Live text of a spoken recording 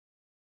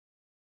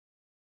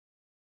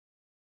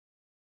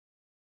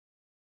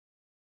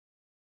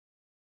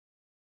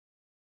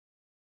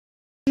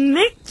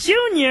Nick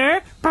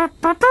Jr.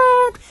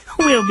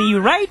 We'll be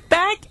right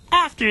back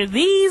after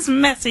these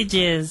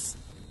messages.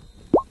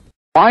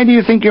 Why do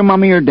you think your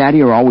mommy or daddy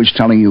are always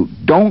telling you,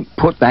 don't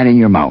put that in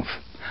your mouth?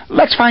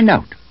 Let's find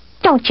out.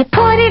 Don't you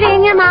put it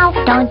in your mouth.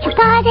 Don't you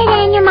put it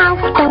in your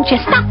mouth. Don't you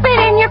stuff it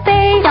in your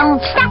face.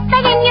 Don't stuff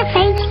it in your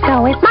face.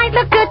 Though it might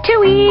look good to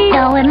eat.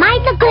 Though it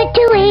might look good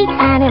to eat.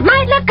 And it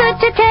might look good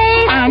to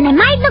taste. And it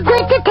might look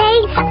good to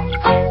taste.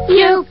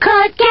 You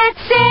could get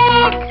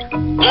sick.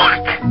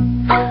 Ick.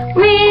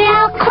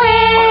 Real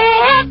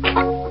quick.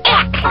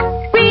 Ick.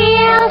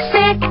 Real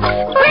sick.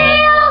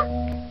 Real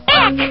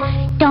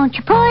ick. Don't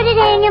you put it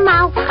in your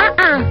mouth.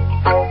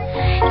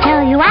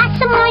 Till you ask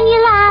someone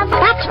you love.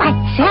 That's right,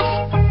 sis.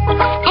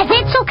 If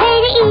it's okay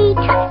to eat,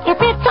 if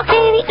it's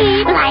okay to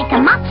eat, like a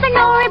muffin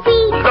or a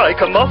beet,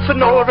 like a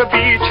muffin or a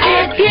beet.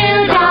 If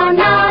you don't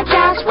know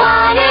just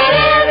what it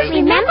is,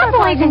 remember,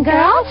 boys and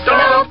girls,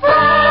 don't put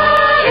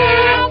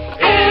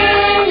it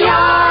in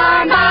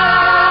your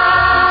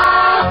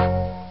mouth.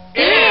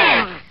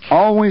 Yeah.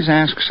 Always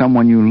ask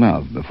someone you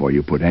love before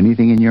you put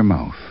anything in your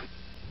mouth.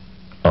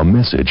 A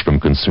message from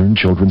Concerned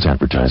Children's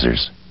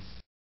Advertisers.